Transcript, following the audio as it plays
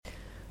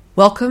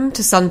Welcome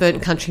to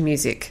Sunburnt Country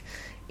Music,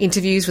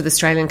 interviews with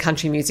Australian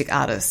country music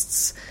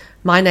artists.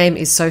 My name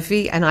is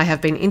Sophie and I have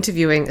been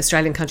interviewing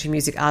Australian country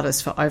music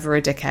artists for over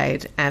a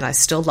decade and I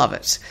still love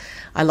it.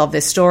 I love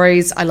their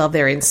stories, I love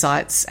their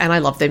insights, and I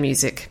love their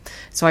music.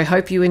 So I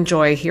hope you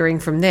enjoy hearing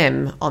from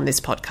them on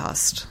this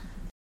podcast.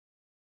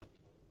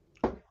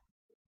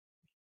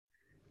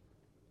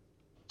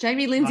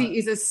 Jamie Lindsay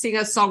is a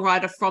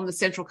singer-songwriter from the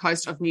Central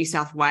Coast of New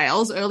South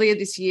Wales. Earlier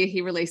this year,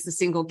 he released the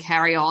single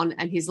Carry On,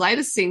 and his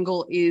latest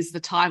single is the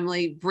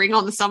timely Bring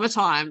On the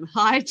Summertime.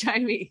 Hi,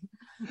 Jamie.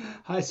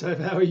 Hi, Soph.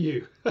 How are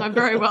you? I'm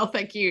very well,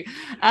 thank you.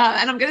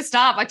 And I'm going to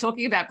start by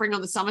talking about Bring On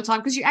the Summertime,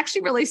 because you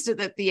actually released it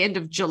at the end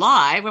of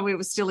July when we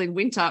were still in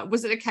winter.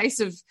 Was it a case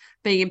of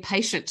being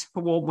impatient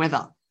for warm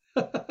weather?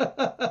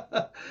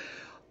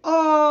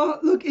 Oh,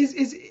 look,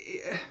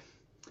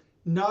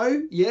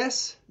 no,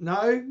 yes,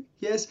 no,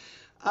 yes.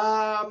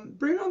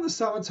 Bring On the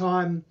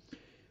Summertime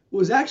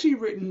was actually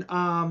written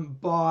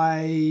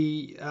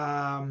by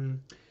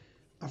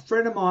a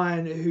friend of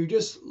mine who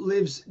just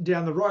lives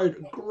down the road,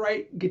 a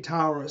great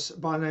guitarist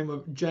by the name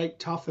of Jake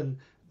Tuffin.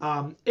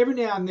 Every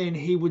now and then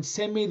he would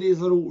send me these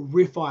little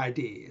riff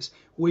ideas.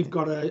 We've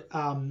got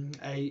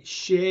a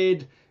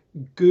shared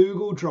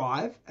Google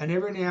Drive, and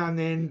every now and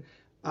then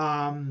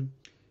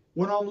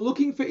when I'm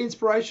looking for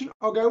inspiration,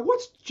 I'll go,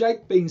 what's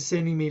Jake been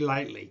sending me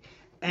lately?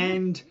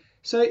 And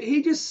so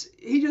he just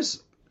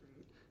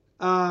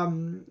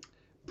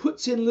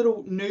puts in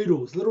little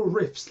noodles, little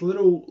riffs,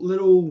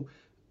 little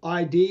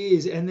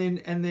ideas, and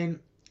then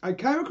I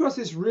came across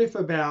this riff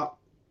about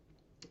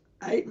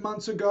 9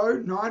 months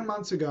ago,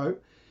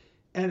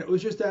 and it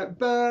was just that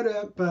I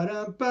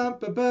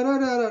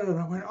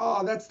went,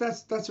 oh,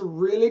 that's a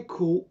really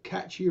cool,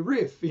 catchy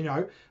riff, you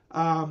know.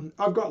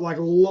 I've got like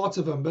lots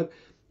of them, but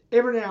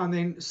every now and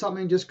then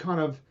something just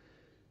kind of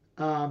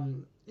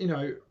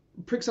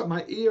pricks up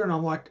my ear, and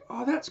I'm like,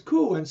 oh, that's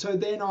cool. And so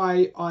then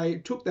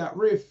I took that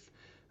riff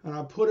and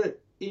I put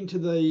it into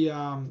the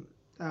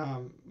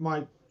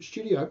my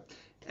studio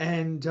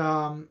and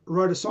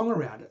wrote a song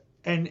around it,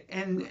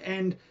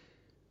 and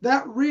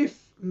that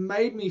riff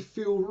made me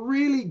feel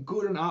really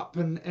good and up,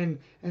 and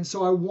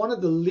so I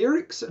wanted the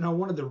lyrics and I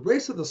wanted the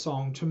rest of the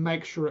song to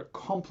make sure it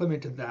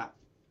complemented that.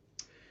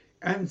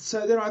 And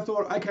so then I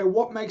thought, okay,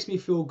 what makes me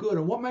feel good?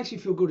 And what makes me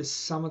feel good is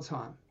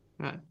summertime.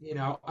 Right. You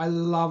know, I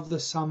love the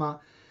summer.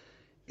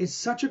 It's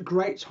such a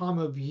great time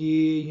of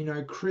year, you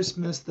know,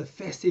 Christmas, the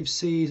festive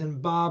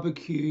season,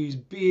 barbecues,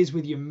 beers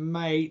with your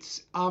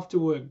mates, after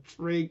work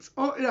drinks,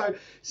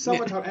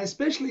 summertime, and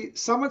especially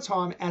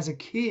summertime as a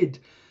kid.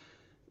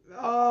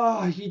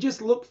 Oh, you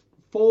just look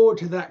forward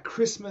to that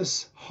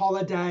Christmas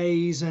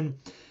holidays, and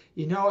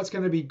you know it's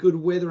going to be good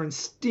weather and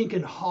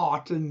stinking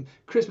hot, and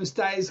Christmas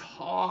Day is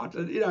hot,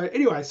 and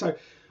anyway, so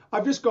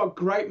I've just got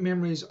great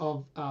memories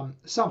of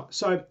summer.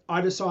 So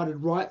I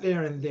decided right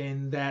there and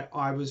then that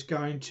I was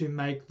going to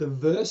make the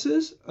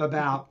verses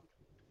about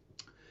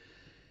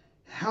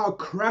how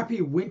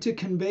crappy winter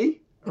can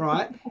be,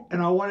 right?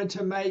 And I wanted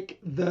to make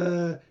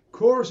the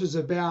choruses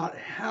about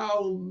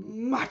how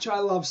much I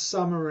love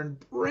summer and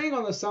bring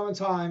on the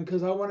summertime,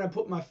 because I want to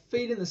put my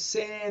feet in the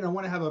sand, I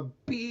want to have a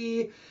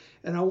beer,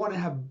 and I want to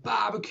have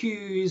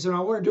barbecues, and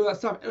I want to do that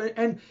stuff.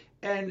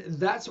 And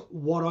that's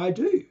what I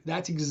do.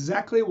 That's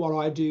exactly what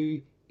I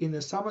do in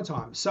the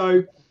summertime.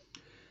 So,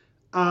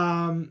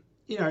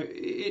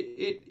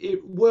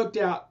 it worked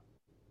out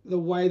the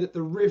way that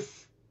the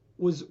riff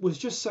was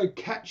just so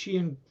catchy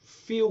and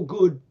feel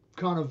good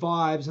kind of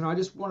vibes. And I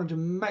just wanted to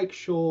make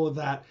sure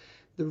that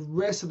the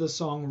rest of the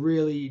song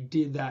really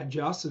did that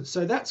justice.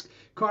 So that's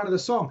kind of the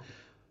song.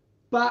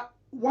 But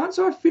once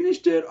I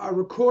finished it, I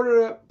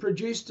recorded it,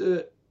 produced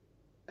it,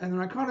 and then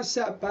I kind of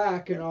sat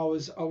back and I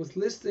was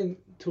listening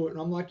to it,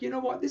 and I'm like, you know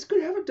what? This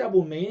could have a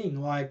double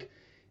meaning. Like,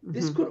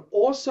 this could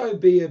also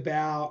be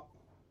about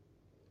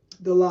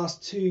the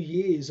last 2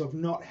 years of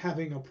not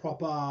having a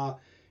proper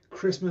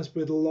Christmas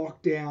with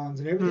lockdowns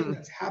and everything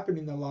that's happened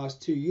in the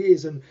last 2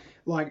 years, and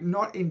like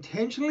not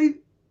intentionally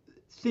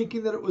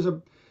thinking that it was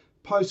a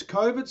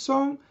post-COVID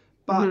song,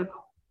 but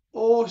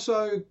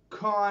also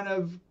kind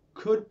of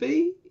could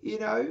be,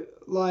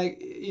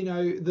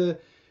 the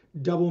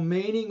double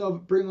meaning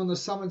of bring on the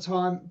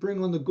summertime,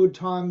 bring on the good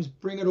times,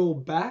 bring it all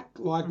back,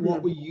 like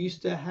what we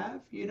used to have,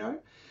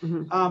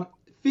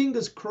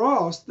 Fingers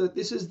crossed that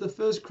this is the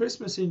first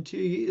Christmas in 2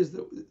 years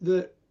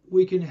that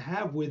we can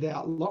have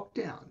without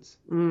lockdowns.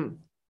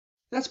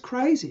 That's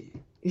crazy.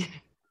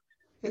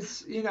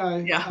 It's,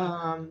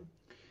 I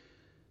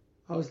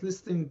was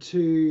listening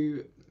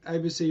to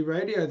ABC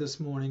Radio this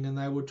morning, and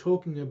they were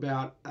talking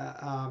about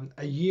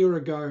a year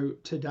ago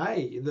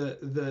today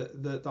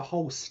the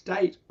whole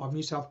state of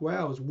New South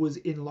Wales was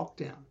in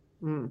lockdown.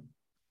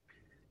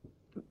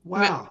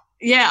 Wow.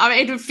 Yeah, I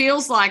mean, it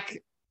feels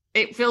like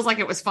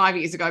it was 5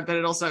 years ago, but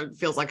it also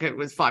feels like it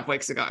was 5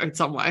 weeks ago in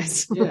some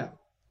ways. Yeah,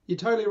 you're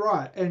totally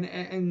right,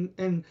 and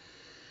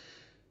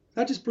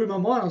that just blew my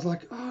mind. I was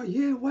like, oh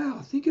yeah,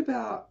 wow. Think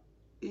about,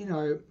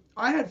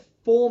 I had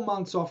 4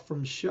 months off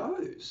from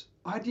shows.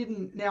 I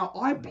didn't. Now,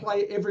 I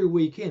play every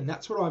weekend.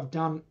 That's what I've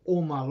done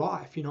all my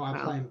life. You know, I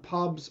play in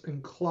pubs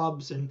and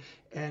clubs, and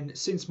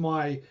since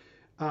my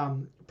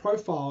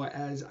profile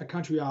as a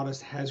country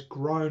artist has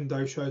grown,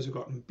 those shows have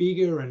gotten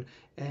bigger,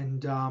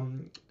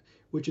 and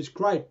which is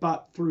great.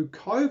 But through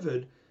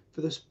COVID,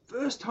 for the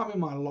first time in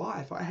my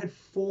life, I had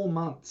 4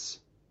 months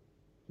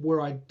where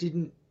I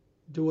didn't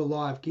do a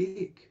live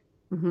gig,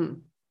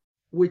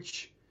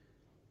 which,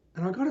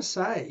 and I got to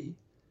say,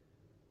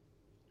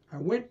 I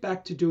went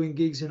back to doing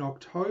gigs in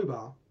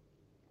October,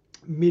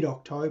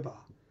 mid-October,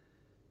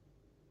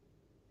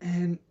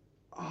 and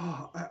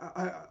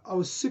I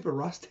was super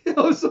rusty.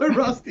 I was so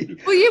rusty.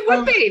 Well, you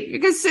would be,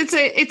 because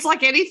it's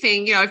like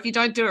anything, you know, if you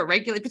don't do it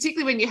regularly,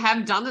 particularly when you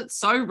have done it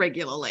so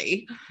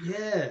regularly.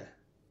 Yeah.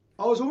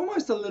 I was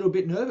almost a little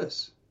bit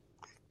nervous.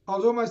 I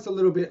was almost a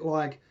little bit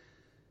like,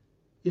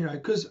 you know,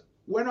 because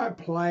when I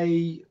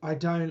play, I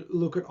don't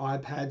look at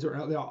iPads or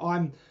anything.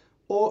 I'm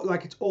all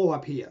like, it's all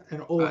up here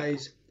and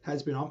always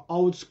has been. I'm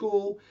old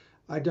school.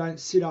 I don't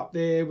sit up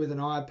there with an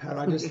iPad.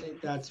 I just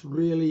think that's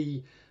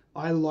really,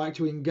 I like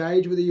to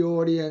engage with the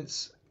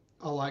audience.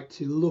 I like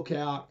to look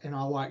out, and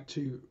I like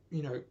to,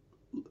 you know,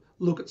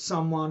 look at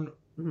someone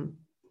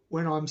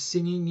when I'm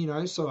singing, you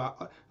know, so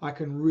I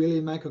can really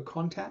make a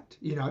contact,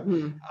 you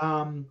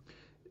know.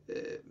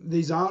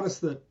 These artists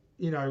that,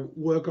 you know,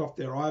 work off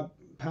their iPad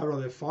or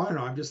their phone,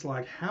 I'm just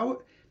like, how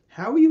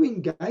are you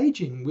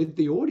engaging with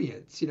the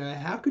audience? You know,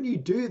 how can you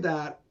do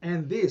that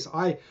and this?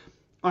 I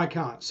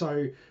can't.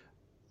 So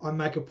I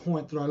make a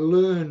point that I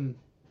learn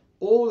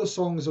all the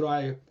songs that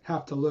I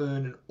have to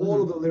learn and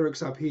all of the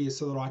lyrics up here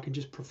so that I can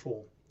just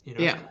perform, you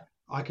know.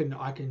 I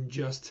can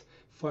just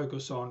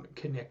focus on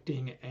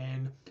connecting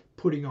and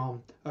putting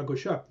on a good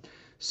show.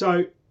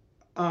 So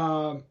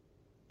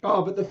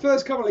but the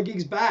first couple of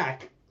gigs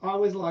back, I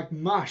was like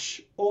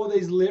mush. All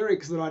these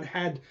lyrics that I'd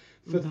had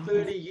for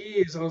 30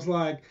 years, I was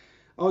like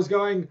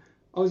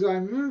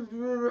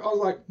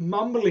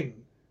mumbling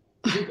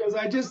because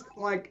I just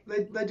like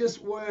they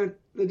just weren't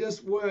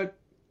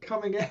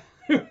coming out.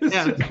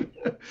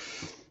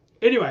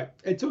 Anyway,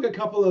 it took a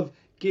couple of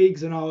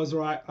gigs and I was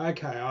like,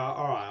 okay,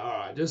 all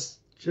right, just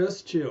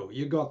chill.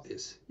 You got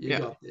this. You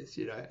got this,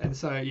 you know. And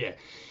so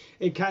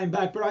it came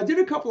back. But I did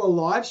a couple of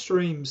live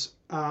streams,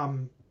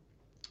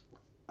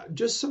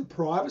 just some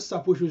private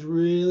stuff, which was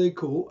really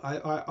cool.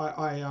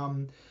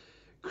 I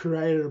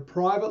created a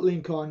private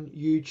link on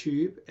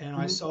YouTube and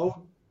I sold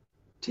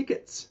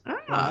tickets,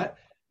 right?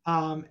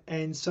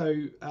 And so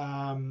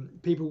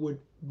people would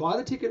buy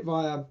the ticket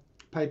via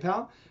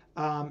PayPal,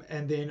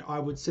 and then I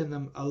would send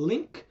them a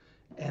link,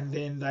 and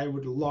then they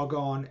would log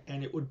on,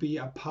 and it would be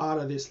a part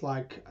of this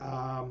like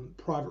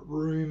private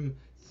room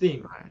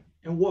thing. Right.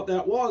 And what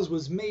that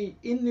was me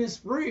in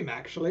this room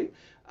actually,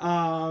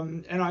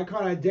 and I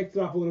kind of decked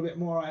it up a little bit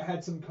more. I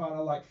had some kind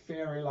of like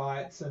fairy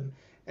lights and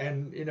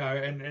you know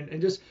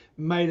and just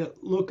made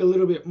it look a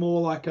little bit more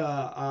like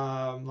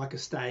a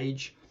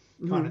stage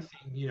kind of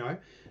thing, you know.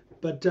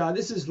 But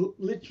this is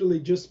literally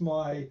just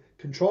my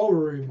control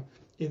room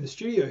in the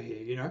studio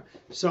here, you know.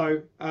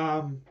 So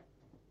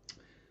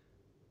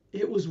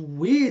it was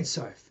weird,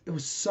 Soph. It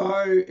was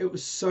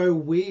so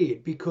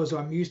weird because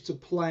I'm used to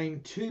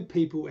playing to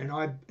people and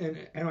I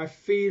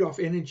feed off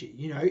energy.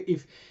 You know,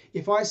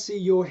 if I see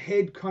your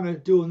head kind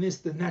of doing this,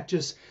 then that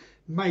just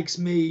makes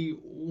me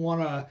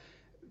want to,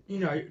 you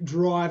know,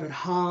 drive it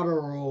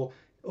harder or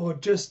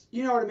just,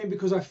 you know what I mean?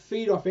 Because I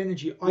feed off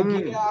energy. I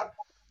give out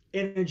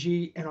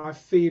energy and I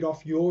feed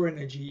off your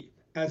energy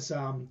as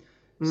someone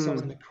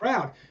in the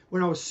crowd.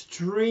 When I was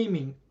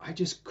streaming, I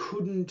just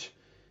couldn't.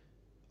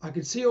 I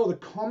could see all the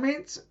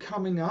comments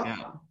coming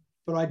up,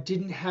 but I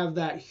didn't have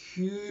that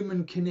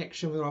human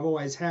connection that I've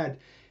always had,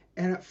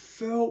 and it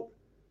felt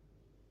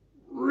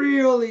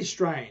really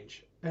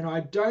strange. And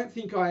I don't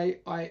think I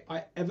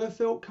ever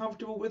felt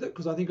comfortable with it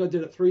because I think I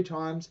did it 3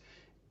 times,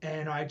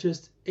 and I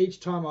just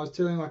each time I was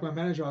telling like my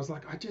manager, I was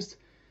like, I just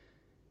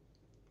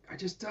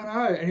don't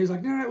know. And he was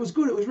like, no, it was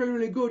good. It was really,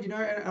 really good, you know.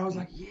 And I was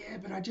like, yeah,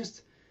 but I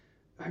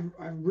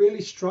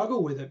really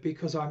struggle with it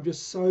because I'm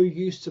just so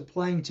used to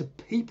playing to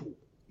people.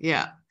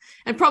 Yeah.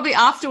 And probably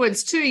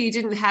afterwards too, you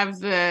didn't have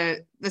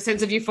the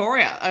sense of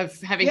euphoria of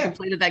having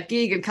completed that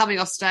gig and coming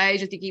off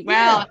stage and thinking,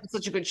 wow, that was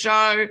such a good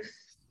show.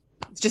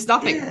 It's just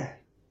nothing.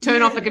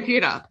 Turn off the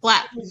computer.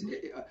 Flat.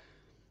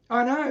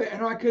 I know.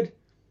 And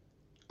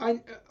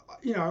I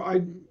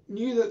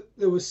knew that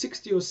there were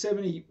 60 or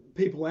 70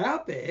 people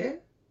out there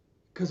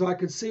because I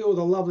could see all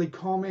the lovely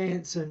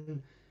comments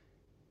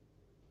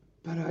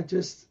but I'm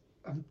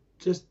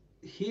just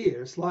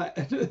here. It's like,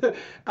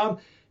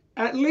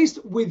 at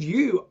least with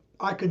you,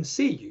 I can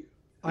see you.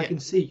 I can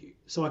see you.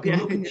 So I can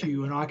look at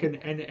you and I can,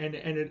 and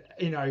it,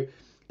 you know,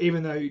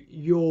 even though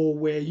you're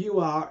where you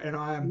are and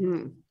I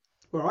am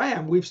where I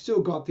am, we've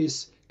still got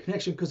this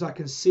connection because I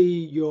can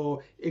see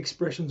your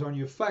expressions on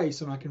your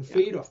face and I can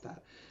feed off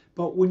that.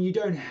 But when you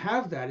don't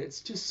have that, it's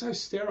just so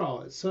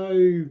sterile. It's so,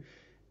 you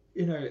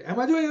know, am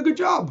I doing a good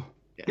job?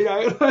 You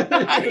know?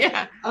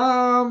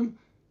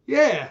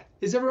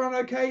 Is everyone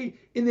okay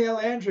in their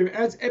lounge room?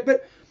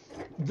 But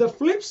The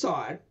flip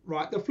side,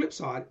 right? The flip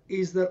side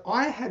is that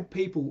I had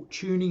people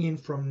tuning in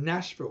from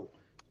Nashville,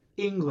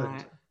 England,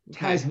 Right. Okay.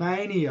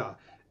 Tasmania,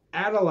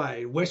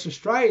 Adelaide, West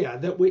Australia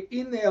that were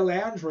in their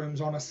lounge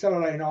rooms on a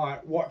Saturday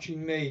night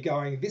watching me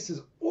going, this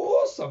is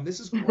awesome, this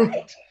is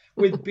great,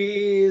 with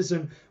beers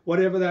and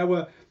whatever they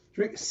were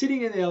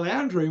sitting in their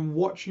lounge room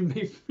watching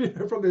me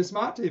from their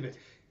smart TV.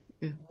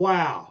 Yeah.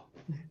 Wow.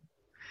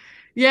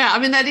 Yeah, I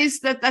mean that is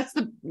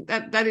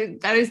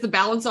the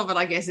balance of it,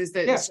 I guess, is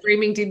that Yeah.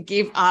 streaming did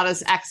give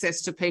artists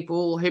access to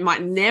people who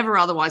might never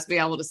otherwise be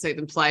able to see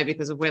them play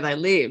because of where they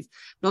live.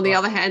 But on the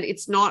other hand,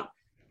 it's not,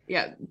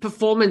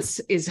 performance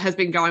has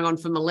been going on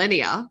for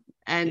millennia,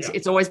 and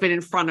it's always been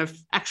in front of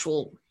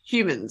actual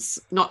humans,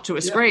 not to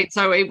a screen.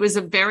 So it was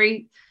a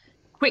very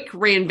quick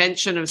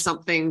reinvention of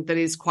something that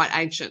is quite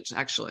ancient,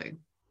 actually.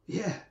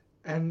 Yeah.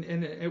 And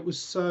it was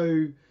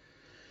so.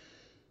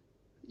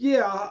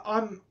 Yeah,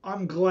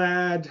 I'm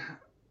glad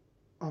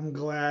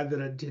that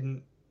it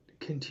didn't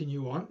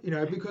continue on,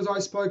 because I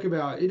spoke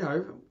about,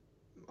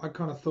 I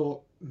kind of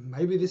thought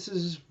maybe this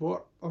is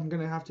what I'm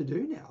going to have to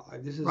do now.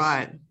 Like this is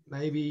right.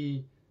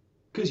 Maybe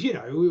because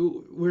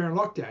we're in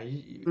lockdown.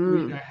 We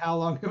didn't know how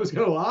long it was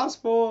going to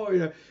last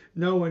for.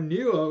 No one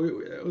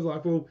knew. It was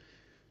like, well,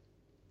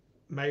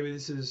 maybe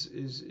this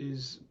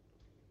is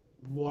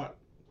what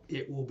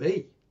it will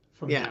be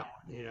from now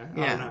on.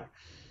 I don't know.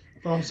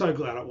 But I'm so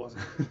glad it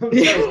wasn't.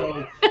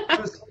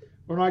 Because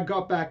when I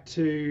got back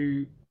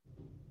to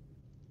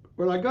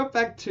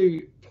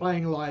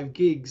playing live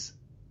gigs,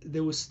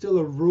 there was still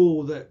a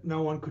rule that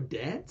no one could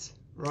dance,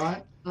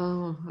 right?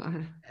 Oh.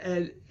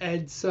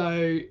 And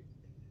so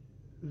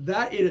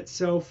that in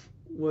itself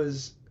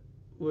was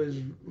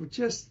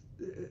just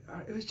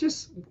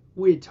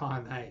weird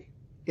time, hey?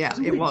 Yeah,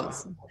 it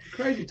was.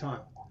 Crazy time.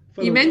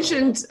 You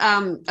mentioned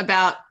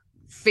about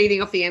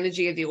feeding off the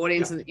energy of the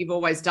audience and that you've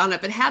always done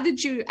it, but how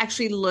did you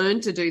actually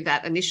learn to do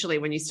that initially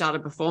when you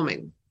started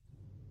performing?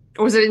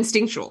 Or was it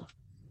instinctual?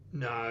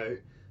 No.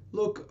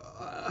 Look,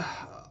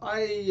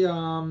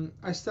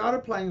 I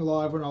started playing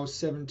live when I was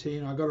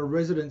 17. I got a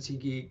residency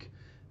gig.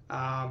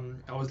 I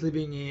was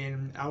living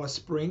in Alice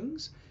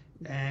Springs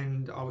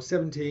and I was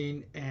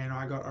 17 and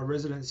I got a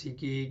residency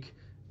gig.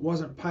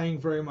 Wasn't paying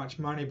very much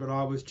money, but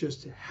I was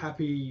just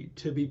happy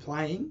to be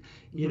playing,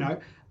 you know.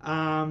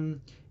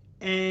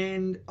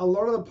 And a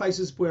lot of the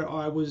places where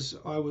I was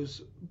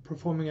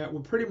performing at were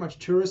pretty much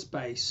tourist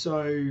based.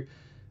 So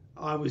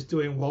I was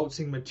doing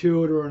Waltzing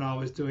Matilda and I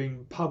was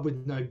doing Pub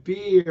with No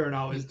Beer and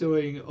I was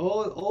doing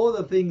all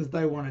the things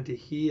they wanted to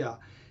hear.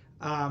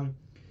 And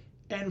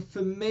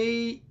for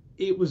me,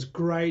 it was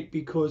great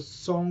because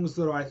songs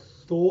that I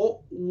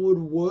thought would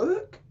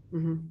work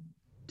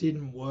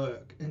didn't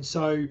work. And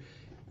so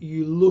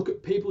you look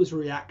at people's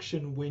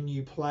reaction when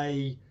you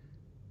play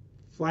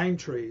Flame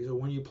Trees or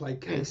when you play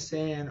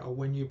Khe-Sanh or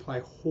when you play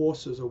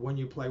Horses or when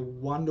you play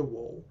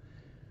Wonderwall.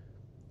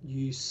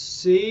 You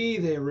see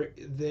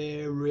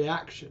their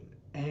reaction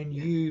and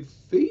you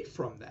feed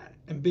from that.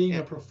 And being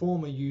a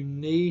performer, you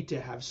need to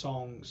have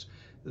songs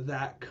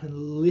that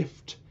can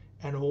lift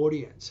an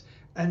audience.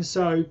 And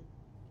so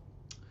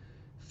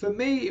for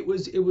me, it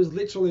was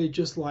literally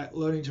just like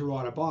learning to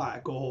ride a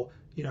bike, or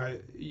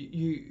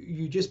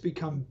you just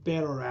become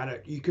better at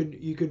it. You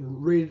can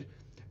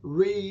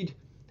read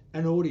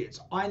an audience.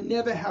 I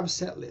never have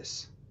set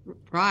lists.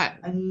 Right.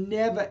 I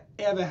never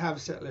ever have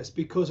set lists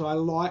because I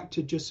like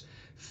to just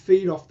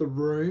feed off the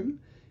room.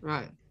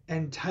 Right.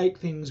 And take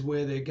things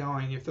where they're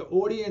going. If the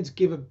audience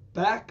give it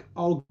back,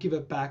 I'll give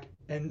it back,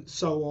 and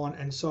so on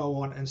and so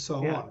on and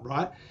so on,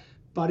 right?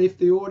 But if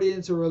the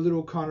audience are a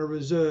little kind of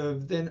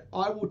reserved, then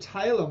I will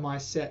tailor my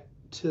set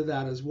to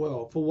that as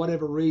well for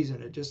whatever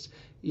reason. It just,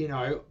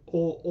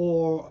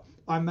 or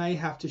I may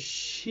have to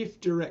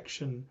shift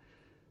direction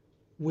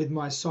with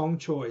my song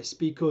choice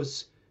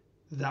because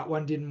that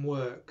one didn't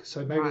work.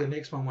 So maybe the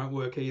next one won't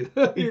work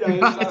either.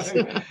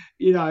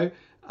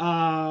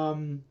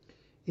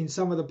 In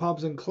some of the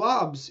pubs and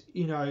clubs,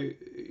 the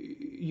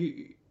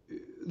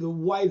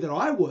way that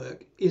I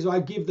work is I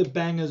give the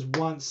bangers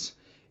once.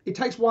 It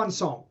takes one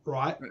song,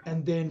 right?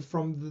 And then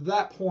from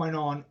that point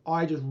on,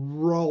 I just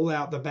roll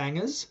out the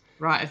bangers.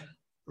 Right.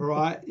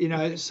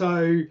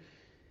 So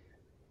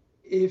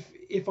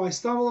if I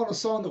stumble on a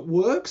song that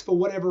works for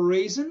whatever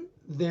reason,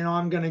 then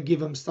I'm going to give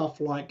them stuff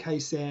like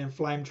Khe-Sanh,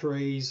 Flame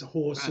Trees,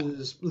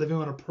 Horses, Living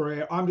on a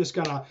Prayer. I'm just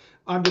gonna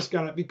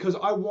because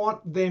I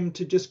want them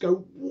to just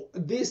go,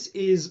 this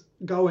is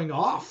going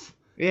off.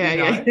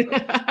 Yeah.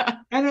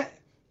 And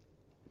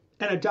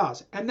it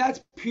does. And that's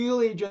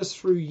purely just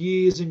through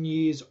years and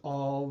years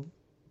of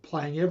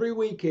playing every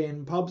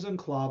weekend, pubs and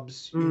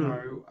clubs,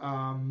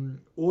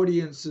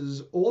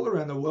 audiences all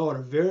around the world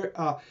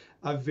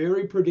are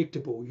very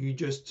predictable. You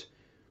just,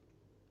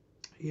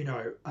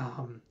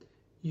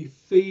 you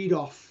feed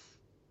off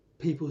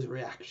people's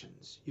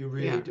reactions. You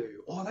really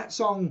do. Oh, that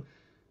song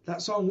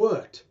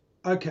worked.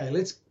 Okay,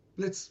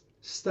 let's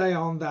stay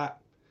on that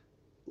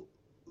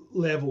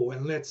level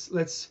and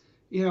let's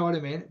you know what I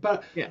mean?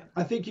 But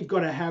I think you've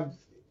got to have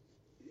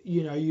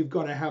you've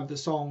got to have the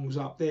songs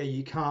up there.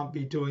 You can't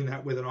be doing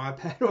that with an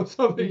iPad or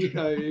something,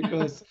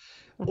 because,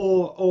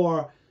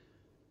 or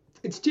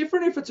it's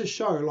different if it's a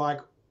show.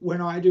 Like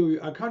when I do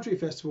a country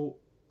festival,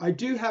 I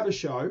do have a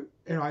show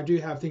and I do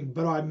have things,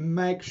 but I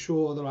make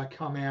sure that I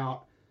come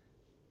out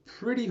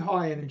pretty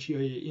high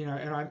energy,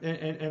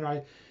 and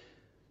I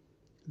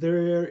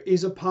there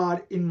is a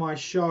part in my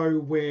show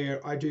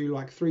where I do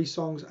like 3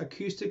 songs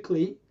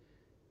acoustically,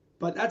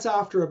 but that's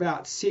after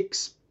about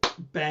 6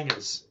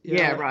 bangers.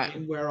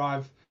 Right. Where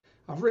I've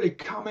really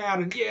come out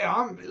and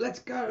let's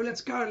go,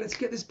 let's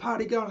get this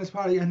party going, let's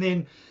party, and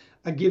then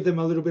I give them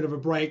a little bit of a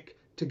break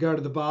to go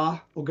to the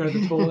bar or go to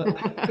the toilet,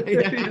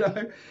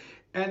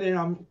 and then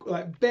I'm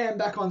like bam,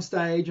 back on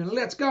stage and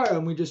let's go,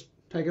 and we just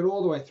take it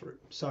all the way through.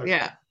 So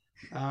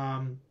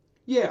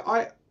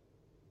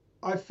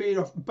I feed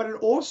off, but it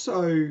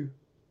also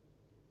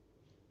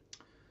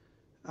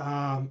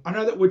I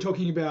know that we're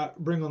talking about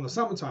Bring On the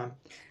Summertime,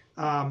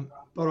 but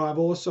I've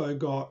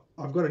got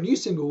a new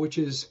single which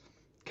is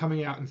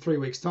coming out in 3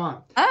 weeks' time.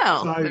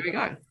 Oh, so, there we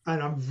go.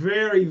 And I'm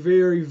very,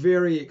 very,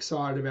 very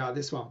excited about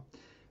this one.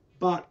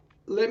 But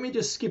let me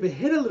just skip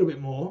ahead a little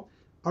bit more.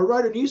 I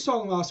wrote a new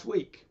song last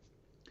week,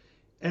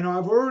 and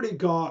I've already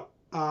got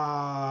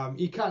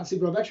you can't see,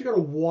 but I've actually got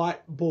a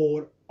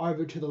whiteboard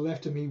over to the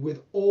left of me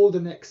with all the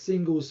next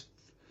singles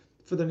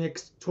for the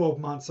next 12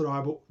 months that I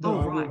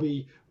will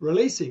be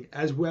releasing,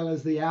 as well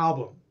as the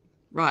album.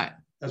 Right.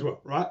 As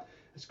well, right?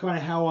 It's kind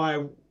of how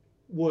I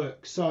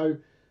work. So,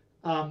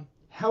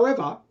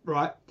 however,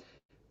 right,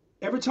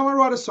 every time I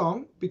write a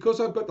song,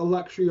 because I've got the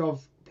luxury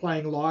of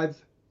playing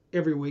live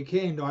every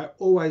weekend, I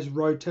always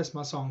road test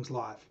my songs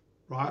live,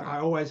 right? I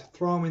always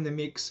throw them in the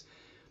mix.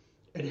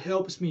 It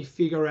helps me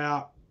figure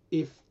out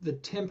if the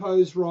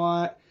tempo's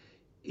right,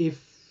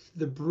 if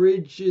the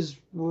bridge is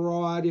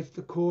right, if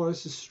the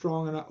chorus is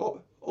strong enough.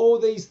 All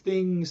these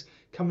things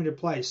come into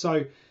play.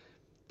 So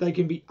they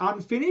can be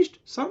unfinished.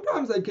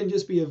 Sometimes they can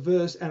just be a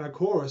verse and a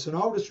chorus, and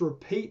I'll just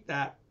repeat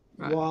that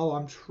while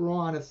I'm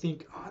trying to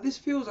think, this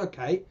feels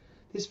okay.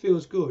 This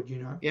feels good,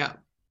 Yeah.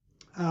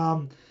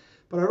 But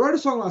I wrote a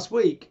song last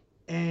week,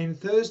 and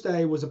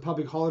Thursday was a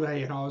public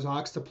holiday, and I was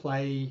asked to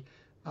play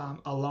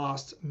a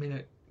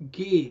last-minute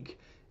gig.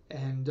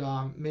 And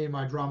me and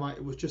my drummer,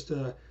 it was just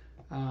a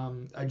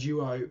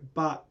duo,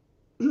 but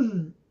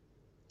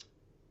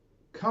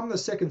come the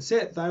second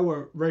set, they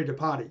were ready to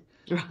party.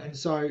 And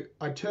so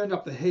I turned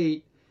up the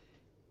heat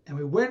and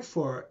we went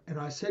for it. And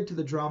I said to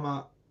the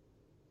drummer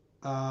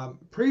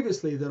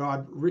previously that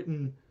I'd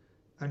written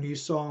a new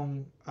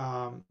song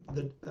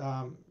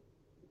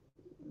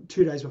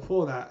 2 days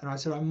before that. And I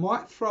said, I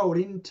might throw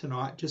it in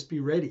tonight, just be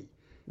ready.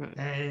 Right.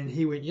 And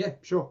he went, yeah,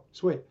 sure,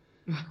 sweet.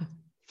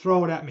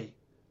 Throw it at me.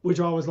 Which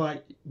I was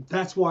like,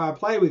 that's why I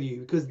play with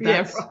you, because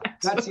that's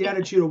the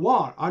attitude I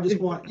want. I just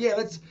want,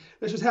 let's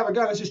just have a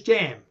go. Let's just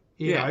jam,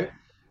 you know.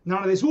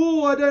 None of this,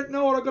 I don't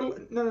know what I got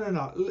to...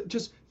 No.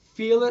 Just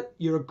feel it.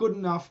 You're good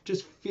enough.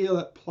 Just feel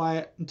it, play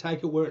it, and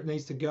take it where it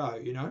needs to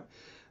go,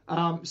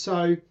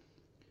 So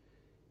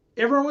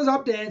everyone was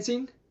up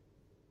dancing,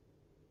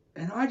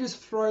 and I just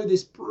throw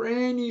this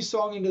brand new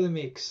song into the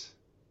mix,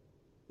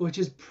 which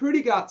is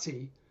pretty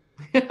gutsy.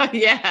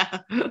 Yeah.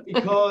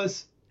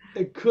 Because...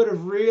 it could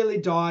have really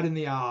died in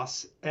the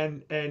arse,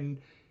 and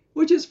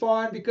which is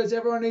fine because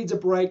everyone needs a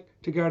break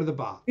to go to the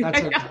bar. That's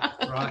okay,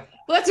 right?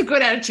 Well, that's a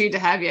good attitude to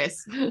have,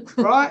 yes.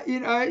 Right?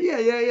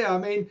 I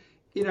mean,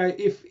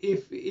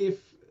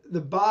 if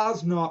the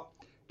bar's not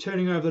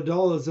turning over the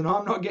dollars, then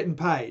I'm not getting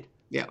paid.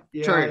 Yeah,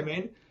 you true. know what I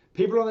mean?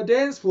 People on the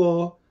dance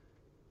floor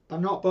are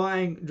not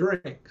buying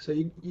drink, so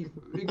you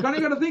kind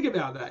of got to think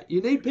about that. You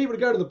need people to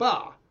go to the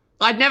bar.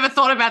 I'd never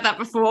thought about that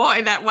before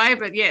in that way,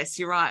 but yes,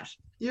 you're right.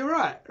 You're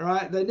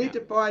right? They need to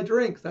buy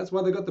drinks. That's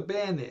why they got the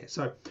band there.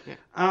 So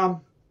I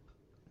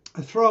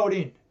throw it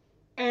in,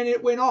 and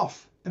it went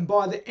off. And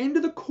by the end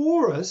of the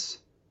chorus,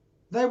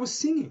 they were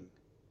singing.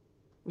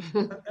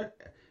 And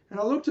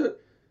I looked at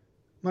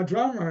my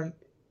drummer, and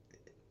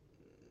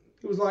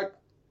it was like,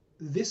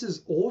 this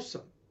is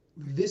awesome.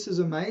 This is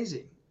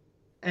amazing.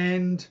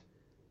 And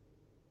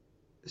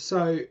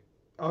so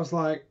I was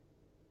like,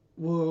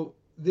 well,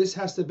 this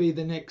has to be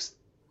the next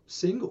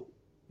single.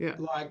 Yeah.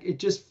 Like, it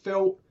just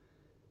felt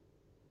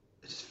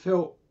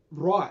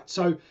right.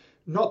 So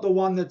not the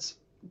one that's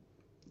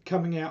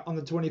coming out on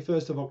the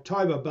 21st of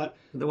October, but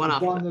the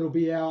one that'll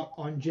be out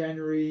on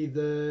January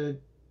the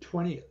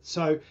 20th.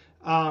 So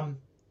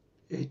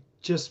it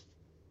just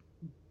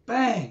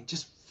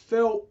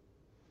felt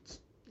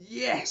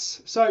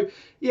yes. So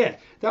yeah,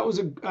 that was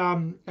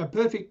a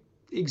perfect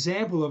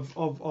example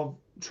of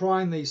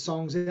trying these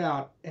songs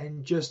out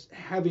and just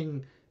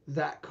having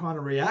that kind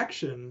of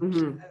reaction.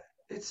 Mm-hmm.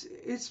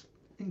 It's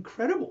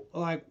incredible.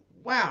 Like,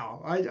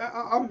 wow,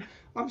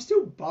 I'm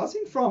still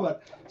buzzing from it.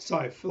 So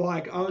I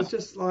was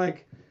just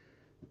like,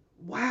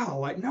 wow,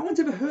 like no one's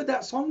ever heard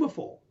that song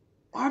before.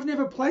 I've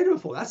never played it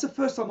before. That's the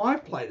first time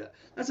I've played it.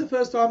 That's the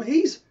first time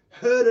he's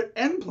heard it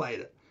and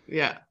played it.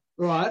 Yeah.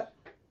 Right.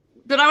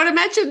 But I would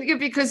imagine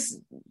because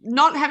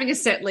not having a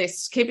set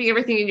list, keeping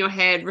everything in your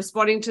head,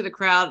 responding to the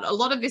crowd. A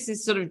lot of this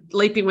is sort of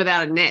leaping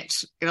without a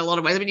net in a lot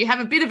of ways. I mean, you have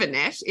a bit of a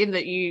net in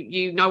that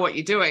you know what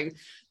you're doing,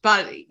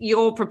 but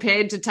you're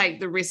prepared to take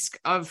the risk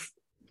of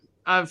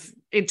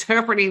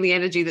interpreting the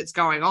energy that's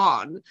going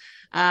on.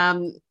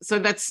 So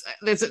there's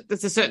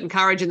a certain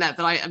courage in that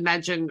I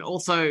imagine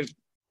also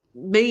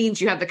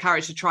means you have the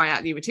courage to try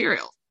out new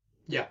material.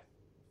 Yeah,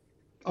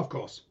 of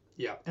course.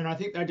 Yeah. And I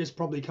think that just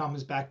probably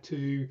comes back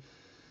to,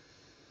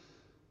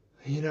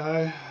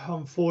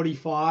 I'm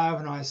 45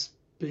 and I've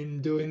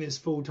been doing this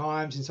full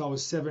time since I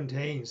was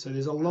 17. So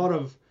there's a lot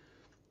of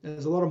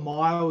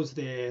miles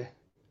there,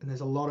 and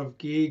there's a lot of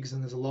gigs,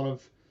 and there's a lot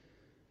of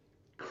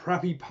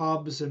crappy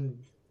pubs and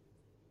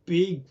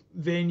big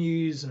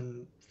venues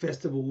and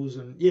festivals,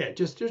 and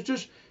just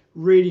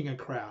reading a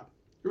crowd.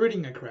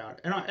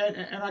 And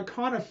I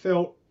kind of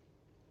felt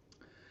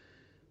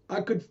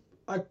I could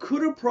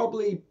have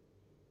probably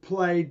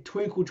played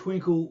Twinkle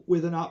Twinkle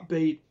with an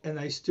upbeat and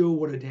they still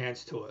would have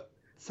danced to it.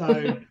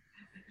 So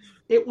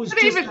it was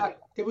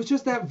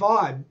just that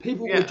vibe.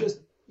 People were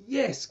just,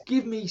 yes,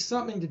 give me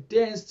something to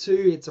dance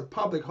to. It's a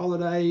public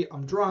holiday.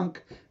 I'm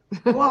drunk.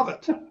 Love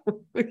it.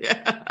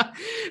 Yeah.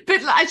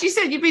 But as you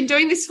said, you've been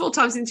doing this full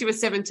time since you were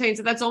 17.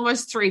 So that's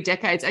almost 3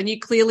 decades, and you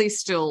clearly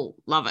still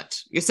love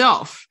it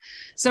yourself.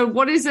 So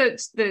what is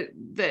it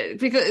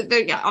because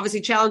obviously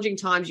challenging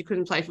times, you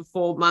couldn't play for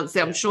 4 months.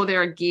 I'm sure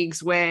there are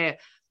gigs where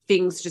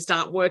things just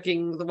aren't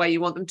working the way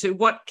you want them to.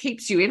 What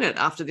keeps you in it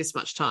after this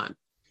much time?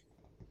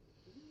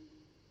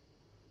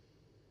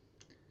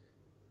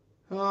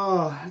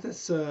 Oh,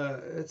 it's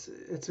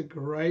a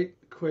great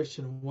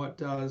question. What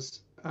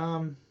does?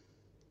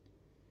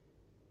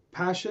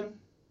 Passion,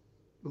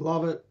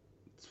 love it.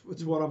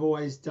 It's what I've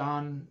always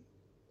done.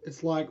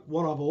 It's like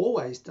what I've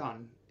always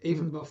done,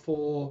 even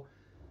before,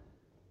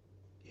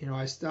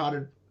 I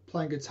started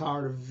playing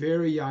guitar at a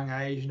very young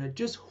age, and it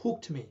just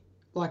hooked me.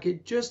 Like,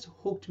 it just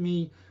hooked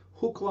me,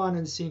 hook, line,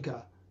 and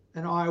sinker.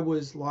 And I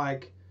was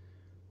like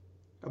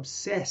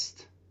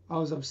obsessed. I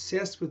was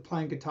obsessed with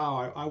playing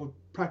guitar. I would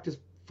practice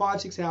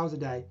 5-6 hours a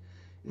day,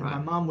 and my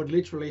mum would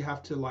literally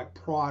have to like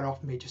pry it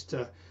off me just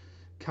to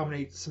come and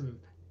eat some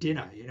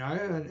dinner,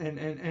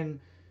 and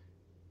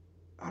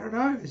I don't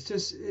know, it's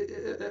just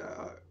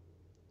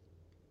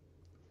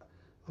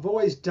I've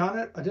always done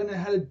it. I don't know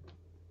how to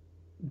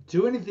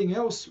do anything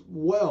else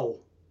well.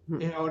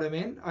 You know what I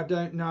mean? I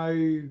don't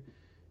know.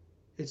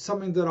 It's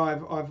something that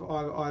I've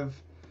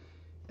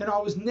and I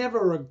was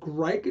never a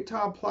great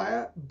guitar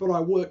player, but I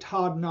worked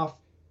hard enough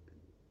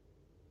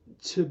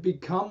to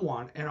become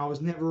one. And I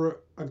was never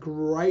a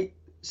great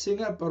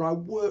singer, but I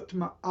worked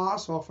my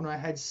ass off, and I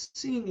had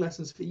singing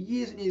lessons for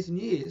years and years and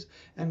years,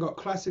 and got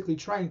classically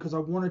trained because I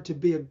wanted to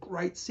be a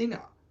great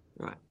singer.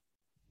 Right.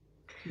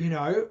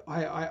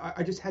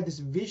 I just had this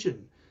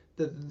vision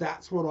that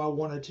that's what I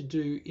wanted to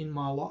do in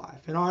my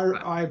life. And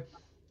I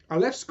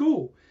left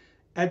school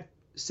at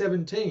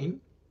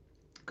 17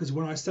 because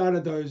when I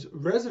started those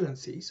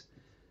residencies,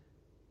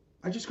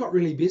 I just got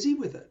really busy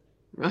with it.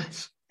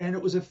 Right. And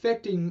it was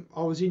affecting,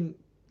 I was in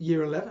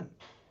year 11,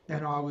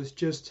 and I was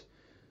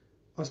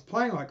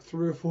playing like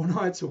 3 or 4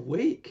 nights a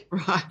week.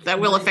 Right. That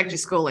will affect your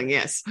schooling,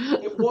 yes.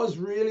 It was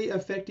really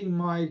affecting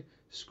my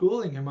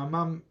schooling, and my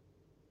mum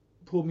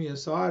pulled me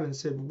aside and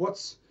said,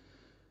 what's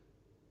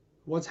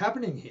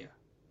happening here?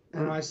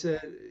 And I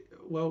said,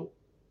 well,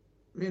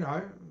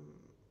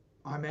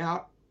 I'm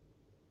out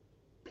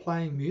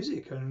playing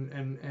music,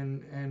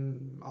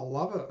 and I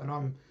love it, and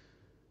I'm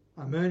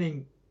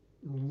earning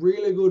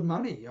really good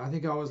money. I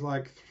think I was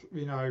like,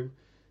 $300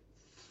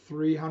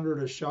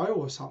 a show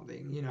or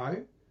something,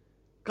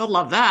 God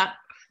love that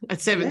at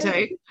 17.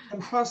 Yeah.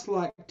 And plus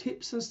like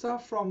tips and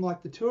stuff from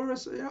like the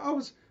tourists. I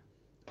was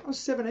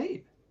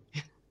 17,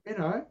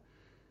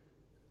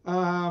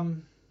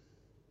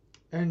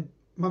 and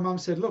my mum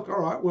said, look,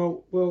 all right,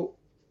 well,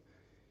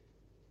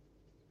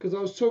 because I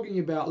was talking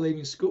about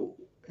leaving school,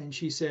 and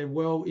she said,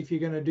 well, if you're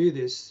going to do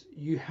this,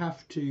 you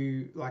have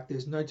to, like,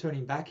 there's no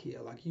turning back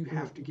here. Like, you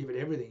have to give it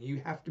everything.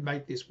 You have to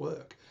make this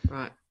work.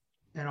 Right.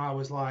 And I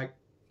was like,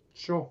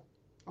 sure,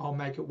 I'll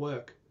make it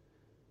work.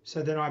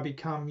 So then I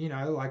become,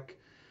 like,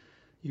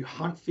 you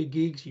hunt for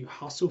gigs, you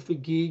hustle for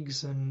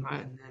gigs, and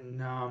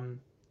then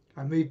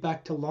I moved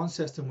back to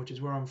Launceston, which is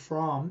where I'm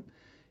from,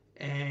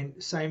 and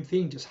same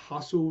thing, just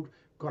hustled,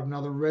 got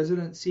another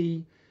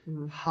residency,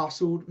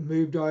 hustled,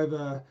 moved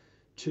over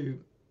to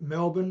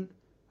Melbourne,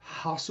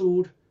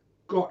 hustled,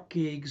 got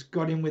gigs,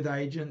 got in with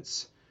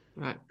agents,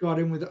 got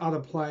in with other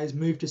players,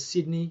 moved to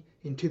Sydney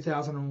in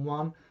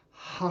 2001,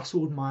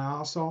 hustled my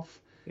ass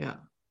off. Yeah.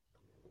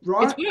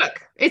 Right?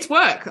 It's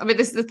work. I mean,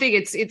 this is the thing.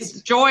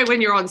 It's joy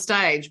when you're on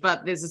stage,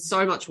 but there's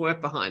so much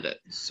work behind it.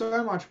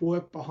 So much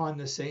work behind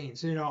the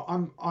scenes.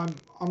 I'm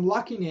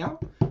lucky now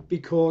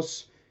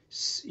because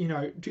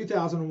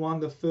 2001,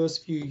 the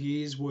first few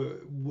years were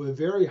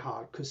very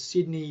hard because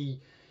Sydney,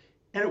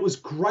 and it was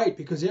great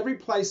because every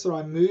place that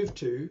I moved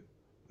to,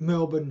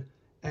 Melbourne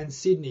and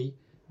Sydney,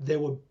 there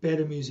were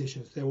better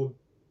musicians. There were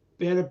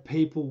better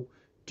people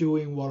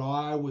doing what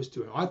I was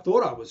doing. I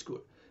thought I was good.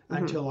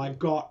 until I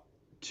got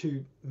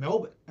to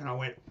Melbourne, and I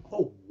went,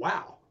 oh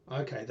wow,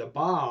 okay, the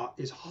bar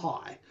is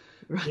high.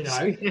 Right. You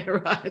know, Yeah,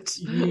 right.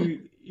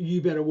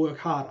 you better work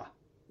harder.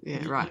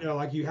 Yeah, right. You know,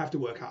 like you have to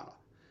work harder.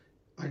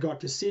 I got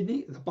to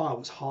Sydney, the bar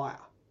was higher.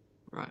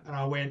 Right. And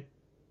I went,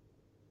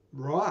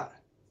 right,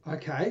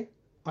 okay,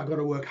 I got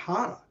to work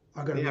harder.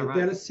 I got to be a right.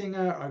 better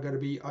singer.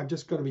 I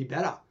just got to be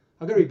better.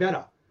 I got to be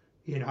better,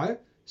 you know,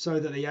 so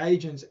that the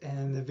agents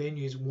and the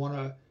venues want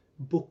to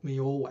book me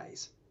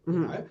always, you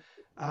know.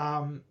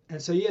 And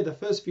so, yeah, the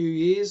first few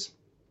years,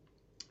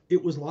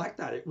 it was like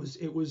that. It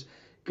was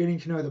getting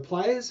to know the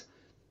players,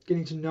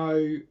 getting to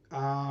know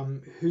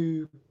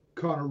who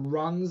kind of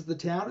runs the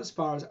town as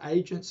far as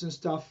agents and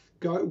stuff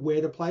go,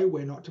 where to play,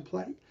 where not to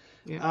play.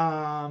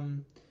 Yeah.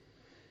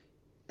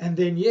 And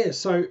then, yeah,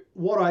 so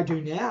what I do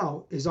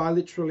now is I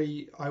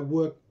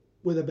work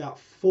with about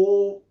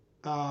 4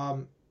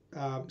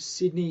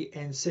 Sydney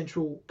and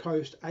Central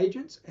Coast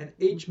agents, and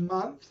each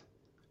month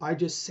I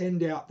just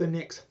send out the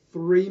next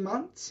 3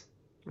 months.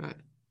 Right.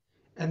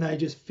 And they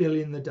just fill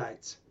in the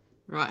dates.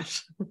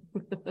 Right.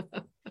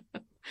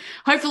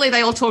 Hopefully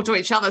they all talk to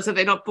each other, so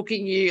they're not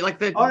booking you like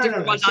the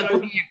different ones aren't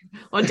booking you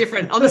on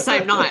the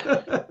same night.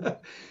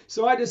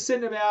 So I just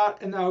send them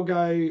out, and they'll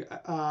go,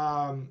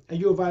 "Are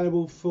you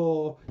available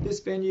for this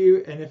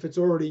venue?" And if it's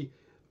already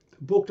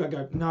booked, I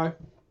go, "No."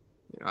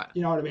 Right.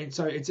 You know what I mean?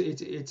 So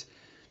it's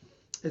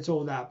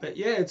all that. But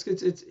yeah,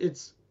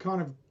 it's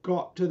kind of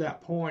got to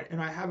that point,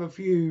 and I have a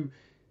few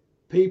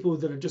people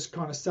that are just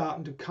kind of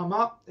starting to come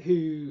up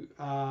who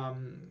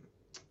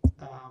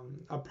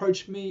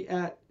approach me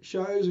at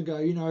shows and go,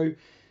 you know,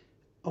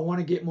 I want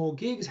to get more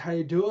gigs. How do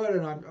you do it?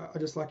 And I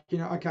just like, you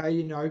know, okay,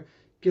 you know,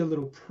 get a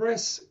little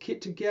press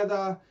kit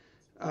together,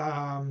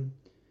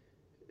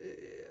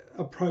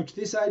 approach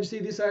this agency,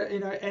 you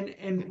know,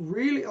 and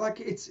really like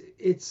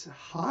it's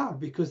hard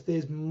because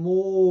there's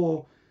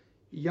more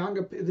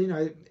younger, you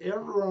know,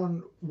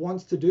 everyone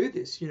wants to do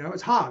this, you know,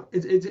 it's hard.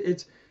 But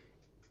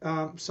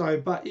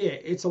yeah,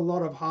 it's a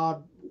lot of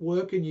hard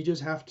work, and you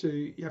have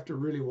to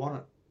really want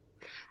it.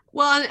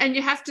 Well, and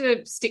you have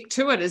to stick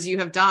to it as you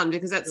have done,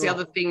 because that's the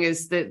other thing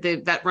is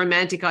that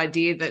romantic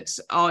idea that,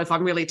 oh, if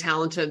I'm really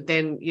talented,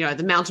 then, you know,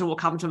 the mountain will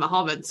come to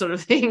Muhammad sort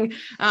of thing.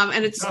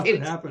 And it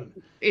doesn't happen.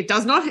 It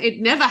does not. It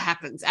never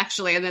happens,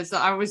 actually. And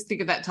I always think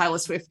of that Taylor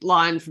Swift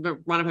line from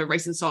one of her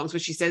recent songs where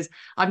she says,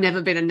 I've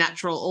never been a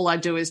natural. All I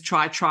do is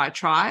try, try,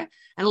 try.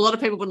 And a lot of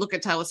people would look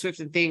at Taylor Swift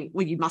and think,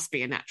 well, you must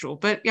be a natural.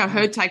 But, you know,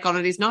 her take on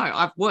it is, no,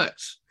 I've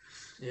worked.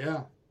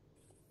 Yeah.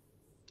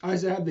 I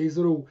used to have these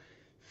little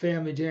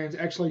family jams.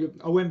 Actually,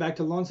 I went back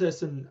to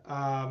Launceston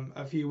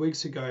a few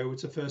weeks ago.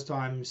 It's the first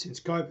time since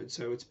COVID,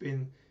 so it's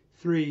been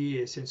 3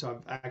 years since I've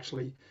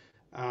actually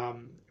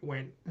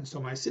went and saw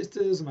my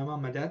sisters and my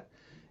mum, my dad,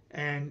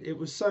 and it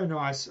was so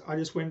nice. I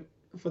just went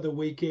for the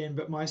weekend,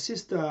 but my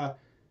sister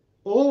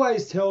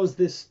always tells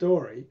this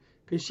story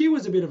because she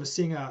was a bit of a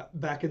singer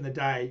back in the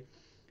day,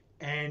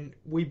 and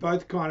we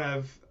both kind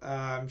of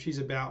she's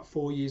about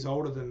 4 years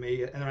older than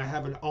me, and I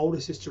have an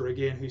older sister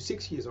again who's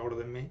 6 years older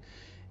than me.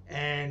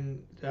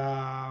 And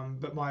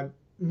but my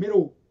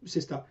middle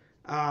sister,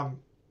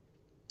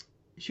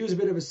 she was a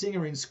bit of a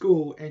singer in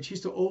school, and she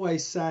used to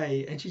always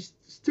say, and she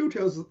still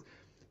tells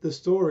the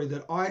story,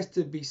 that I used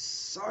to be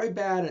so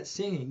bad at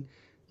singing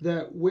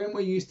that when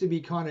we used to be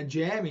kind of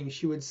jamming,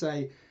 she would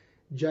say,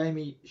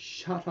 Jamie,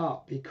 shut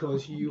up,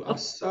 because you are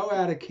so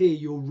out of key,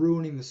 you're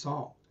ruining the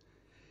song.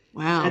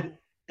 Wow.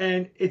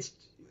 And it's,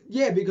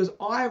 yeah, because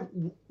I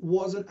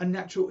wasn't a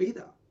natural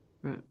either.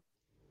 Right.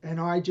 And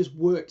I just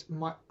worked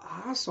my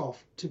ass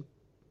off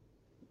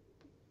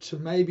to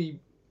maybe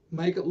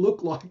make it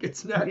look like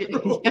it's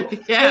natural.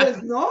 Yeah. But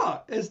it's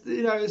not.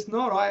 It's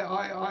not.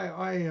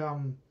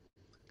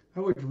 I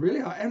worked really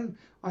hard, and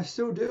I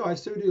still do. I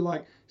still do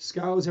like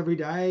scales every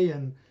day,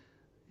 and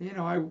you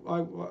know,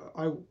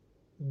 I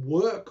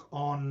work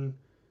on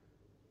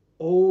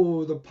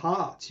all the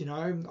parts. You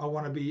know, I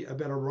want to be a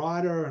better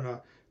writer and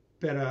a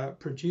better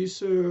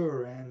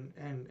producer,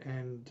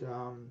 and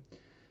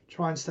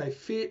try and stay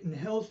fit and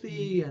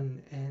healthy,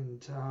 and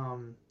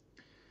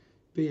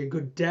be a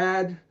good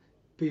dad,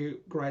 be a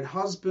great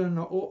husband.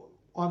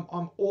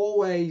 I'm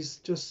always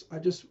I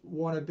just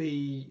want to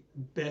be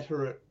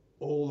better at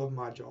all of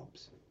my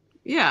jobs.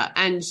 Yeah,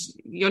 and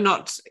you're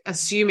not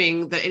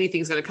assuming that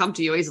anything's going to come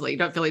to you easily. You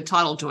don't feel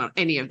entitled to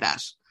any of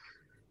that.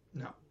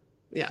 No.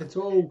 Yeah. It's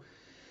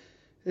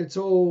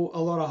all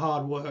a lot of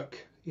hard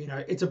work. You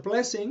know, it's a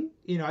blessing,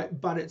 you know,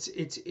 but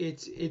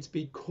it's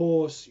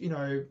because, you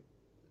know,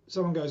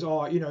 someone goes,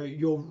 oh, you know,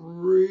 you're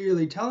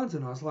really talented.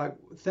 And I was like,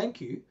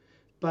 thank you.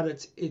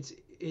 But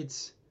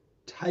it's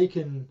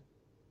taken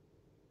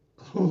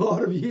a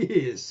lot of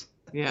years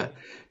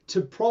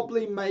to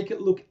probably make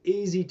it look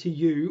easy to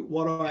you,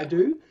 what I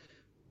do.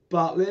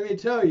 But let me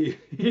tell you,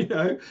 you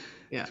know,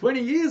 20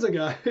 years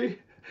ago,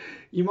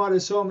 you might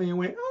have saw me and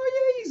went, oh,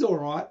 yeah, he's all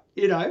right,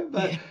 you know.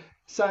 But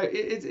so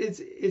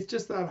it's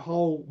just that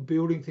whole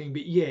building thing.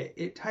 But, yeah,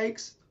 it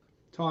takes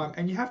time,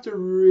 and you have to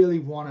really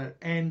want it.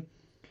 And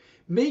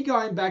me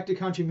going back to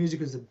country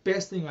music is the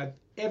best thing I've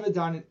ever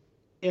done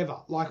ever.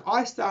 Like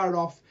I started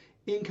off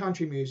in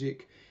country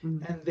music,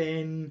 Mm. and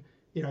then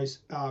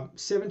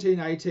 17,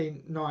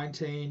 18,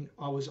 19,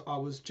 I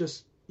was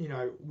just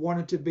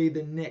wanted to be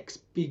the next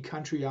big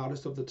country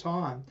artist of the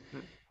time.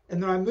 Right.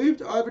 And then I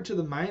moved over to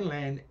the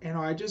mainland, and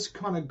I just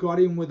kind of got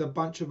in with a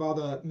bunch of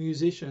other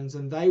musicians,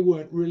 and they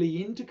weren't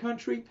really into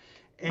country,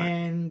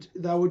 and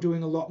they were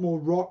doing a lot more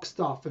rock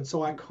stuff. And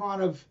so I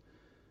kind of,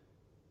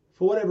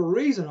 for whatever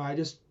reason, I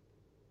just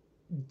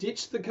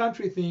ditched the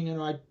country thing,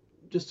 and I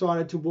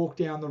decided to walk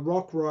down the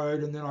rock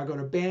road. And then I got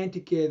a band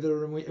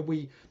together, and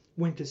we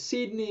went to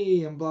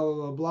Sydney and blah blah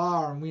blah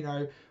blah.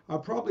 And I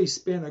probably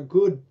spent a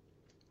good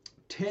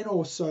 10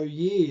 or so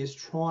years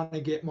trying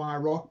to get my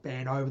rock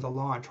band over the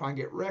line, trying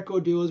to get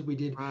record deals. We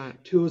did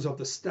tours of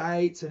the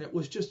States, and it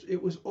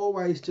was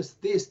always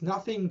just this,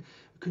 nothing,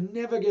 could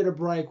never get a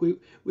break. We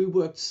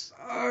worked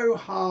so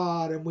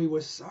hard, and we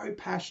were so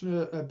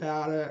passionate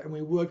about it, and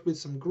we worked with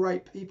some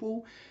great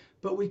people,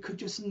 but we could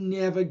just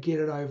never get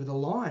it over the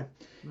line.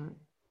 Right.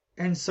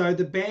 And so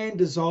the band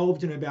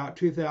dissolved in about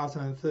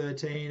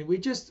 2013. We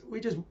just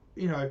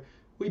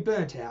we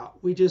burnt out.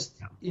 We just,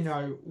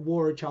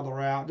 wore each other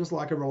out, just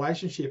like a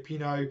relationship.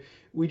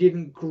 We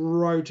didn't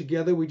grow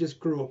together. We just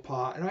grew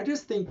apart. And I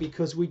just think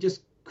because we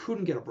just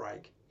couldn't get a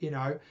break,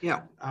 Yeah.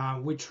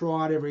 we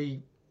tried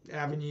every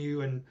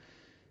avenue and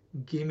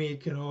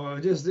gimmick and all.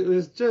 It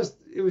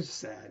was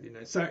sad,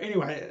 So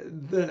anyway,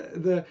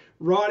 the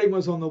writing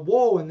was on the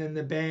wall, and then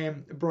the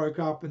band broke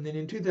up. And then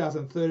in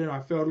 2013, I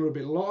felt a little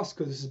bit lost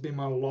because this has been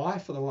my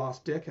life for the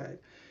last decade.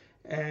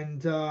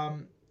 And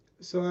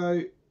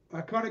so I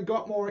kind of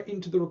got more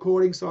into the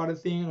recording side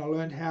of things, and I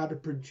learned how to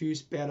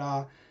produce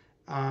better.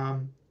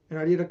 And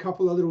I did a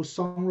couple of little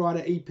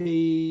songwriter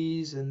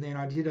EPs, and then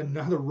I did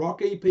another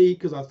rock EP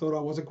because I thought I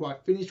wasn't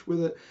quite finished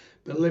with it.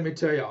 But let me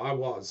tell you, I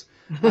was.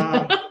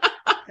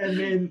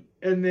 And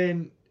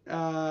then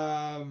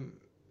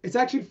it's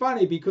actually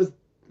funny because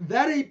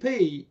that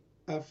EP,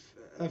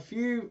 a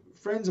few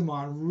friends of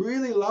mine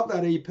really loved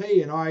that EP,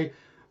 and I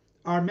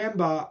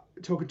remember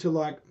talking to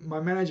like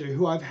my manager,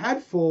 who I've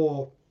had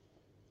for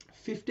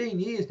 15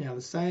 years now,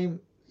 the same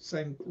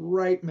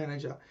great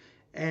manager,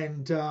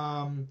 and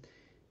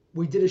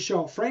we did a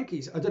show at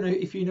Frankie's. I don't know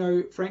if you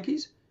know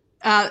Frankie's.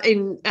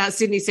 In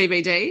Sydney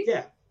CBD.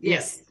 Yeah.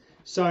 Yes.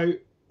 So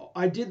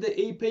I did the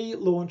EP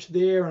launch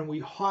there, and we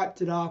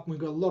hyped it up, and we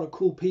got a lot of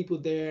cool people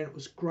there, and it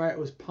was great. It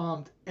was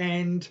pumped,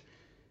 and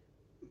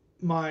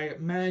my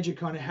manager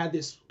kind of had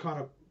this kind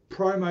of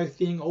promo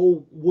thing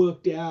all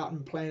worked out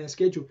and planned a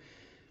schedule.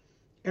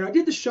 And I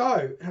did the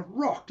show, and it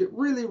rocked. It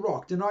really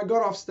rocked. And I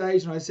got off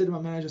stage, and I said to my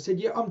manager, I said,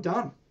 "Yeah, I'm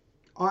done.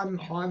 I'm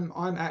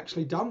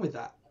actually done with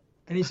that."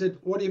 And he said,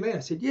 "What do you mean?" I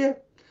said, "Yeah,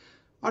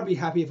 I'd be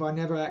happy if I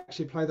never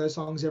actually play those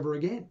songs ever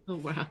again." Oh,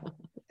 wow.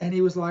 And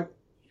he was like,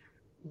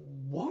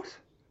 "What?"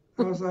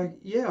 And I was like,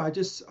 "Yeah,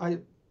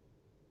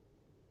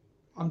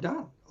 I'm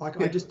done.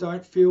 Like, I just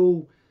don't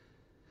feel,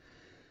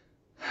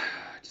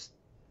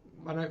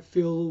 I don't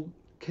feel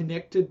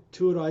connected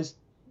to it. I just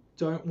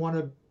don't want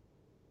to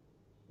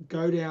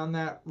go down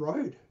that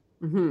road."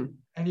 Mm-hmm.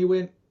 And he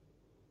went,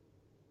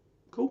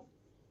 "Cool,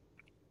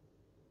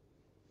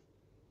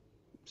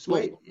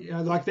 sweet."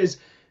 Like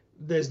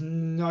there's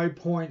no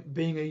point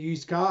being a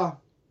used car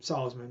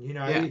salesman.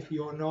 If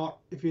you're not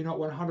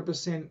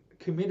 100%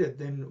 committed,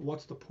 then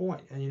what's the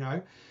point?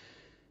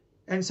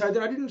 And so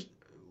then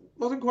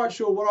wasn't quite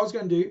sure what I was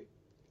going to do.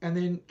 And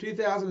then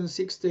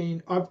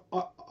 2016, I'd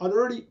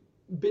already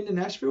been to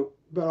Nashville,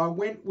 but I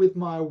went with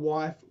my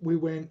wife. We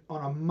went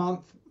on a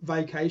month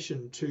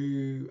vacation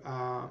to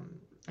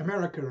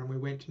America, and we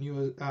went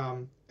to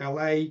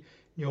LA,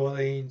 New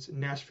Orleans,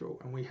 Nashville,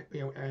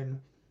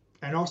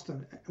 and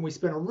Austin, and we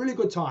spent a really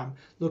good time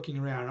looking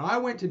around. And I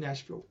went to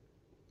Nashville.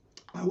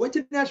 In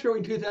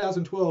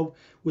 2012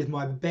 with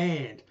my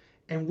band,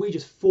 and we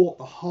just fought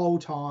the whole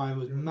time. It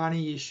was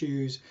money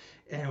issues,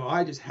 and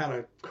I just had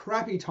a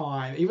crappy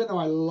time. Even though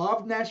I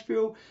loved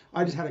Nashville,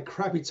 I just had a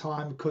crappy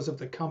time because of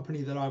the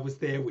company that I was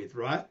there with,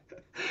 right?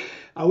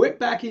 I went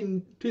back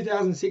in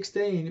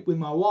 2016 with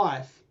my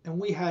wife, and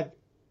we had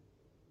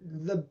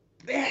the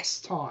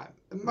best time,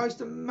 the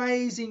most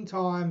amazing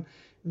time,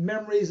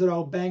 memories that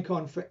I'll bank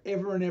on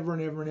forever and ever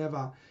and ever and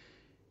ever.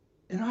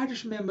 And I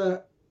just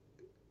remember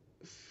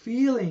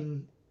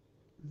feeling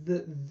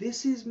that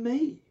this is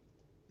me.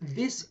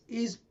 This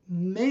is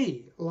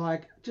me.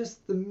 Like,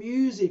 just the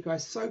music, I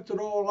soaked it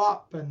all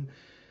up, and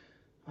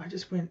I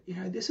just went,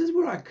 this is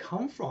where I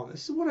come from.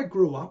 This is what I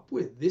grew up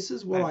with. This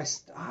is what I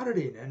started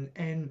in.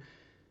 And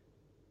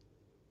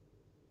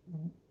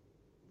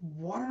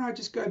why don't I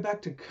just go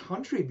back to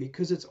country?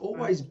 Because it's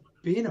always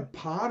been a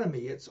part of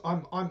me.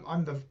 I'm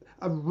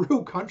a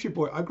real country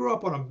boy. I grew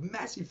up on a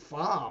massive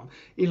farm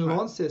in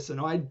Launceston.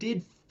 I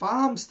did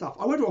farm stuff.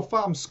 I went to a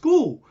farm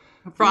school.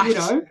 Right.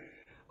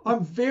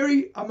 I'm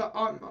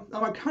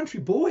a country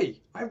boy.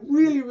 I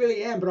really,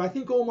 really am. But I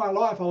think all my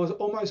life I was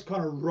almost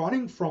kind of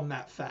running from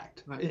that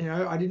fact. Right.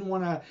 I didn't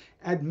want to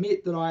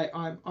admit that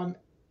I'm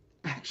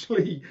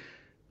actually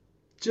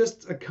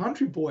just a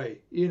country boy.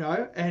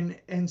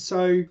 And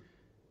so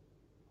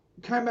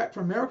came back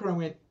from America and I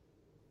went,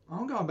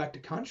 I'm going back to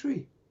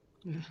country.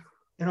 Yeah.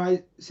 And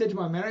I said to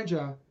my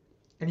manager,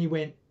 and he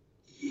went,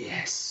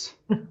 yes.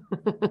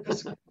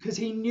 Because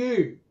he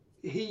knew.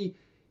 He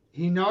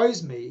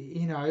knows me,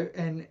 you know,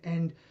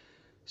 and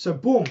so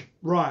boom,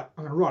 right,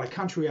 I'm going to write a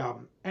country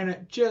album. And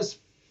it just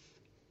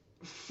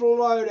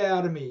flowed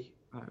out of me.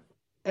 Right.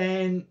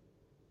 And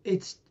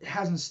it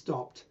hasn't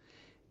stopped.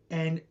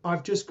 And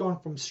I've just gone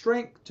from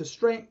strength to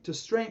strength to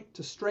strength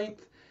to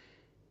strength.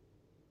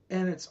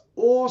 And it's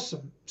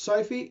awesome,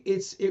 Sophie.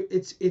 It's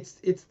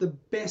the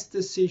best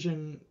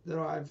decision that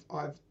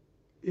I've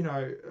you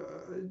know,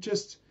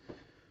 just,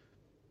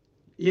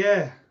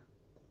 yeah.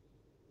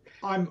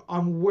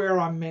 I'm where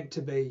I'm meant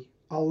to be.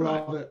 I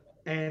love it,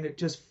 and it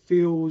just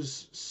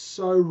feels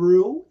so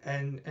real,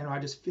 and I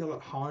just feel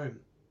at home,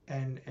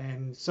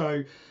 and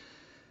so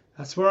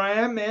that's where I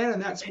am, man,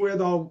 and that's where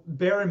they'll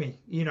bury me,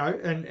 you know,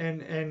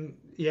 and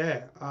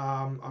yeah,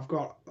 I've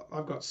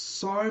got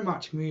so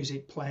much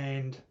music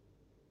planned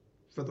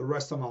for the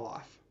rest of my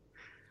life.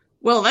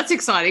 Well, that's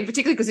exciting,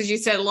 particularly because, as you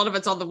said, a lot of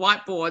it's on the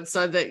whiteboard,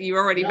 so that you're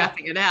already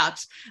mapping it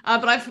out.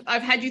 But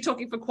I've had you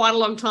talking for quite a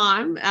long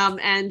time,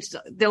 and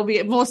there'll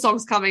be more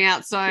songs coming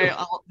out, so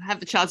I'll have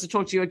the chance to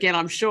talk to you again,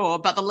 I'm sure.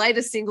 But the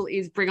latest single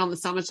is "Bring On the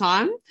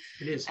Summertime."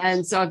 It is,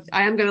 and so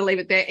I am going to leave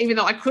it there, even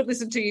though I could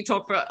listen to you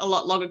talk for a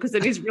lot longer because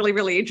it is really,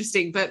 really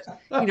interesting. But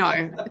you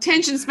know,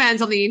 attention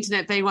spans on the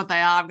internet being what they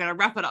are, I'm going to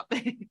wrap it up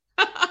there.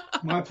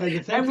 My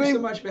pleasure. Thank you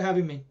so much for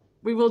having me.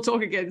 We will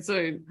talk again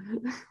soon.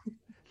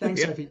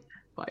 Thanks, Sophie.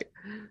 Bye.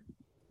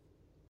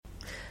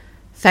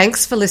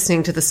 Thanks for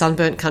listening to the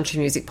Sunburnt Country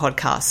Music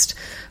Podcast.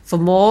 For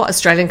more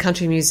Australian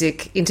country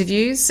music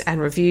interviews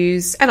and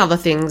reviews and other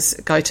things,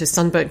 go to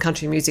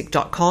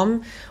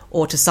sunburntcountrymusic.com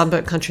or to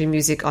Sunburnt Country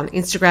Music on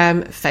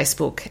Instagram,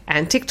 Facebook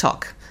and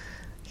TikTok.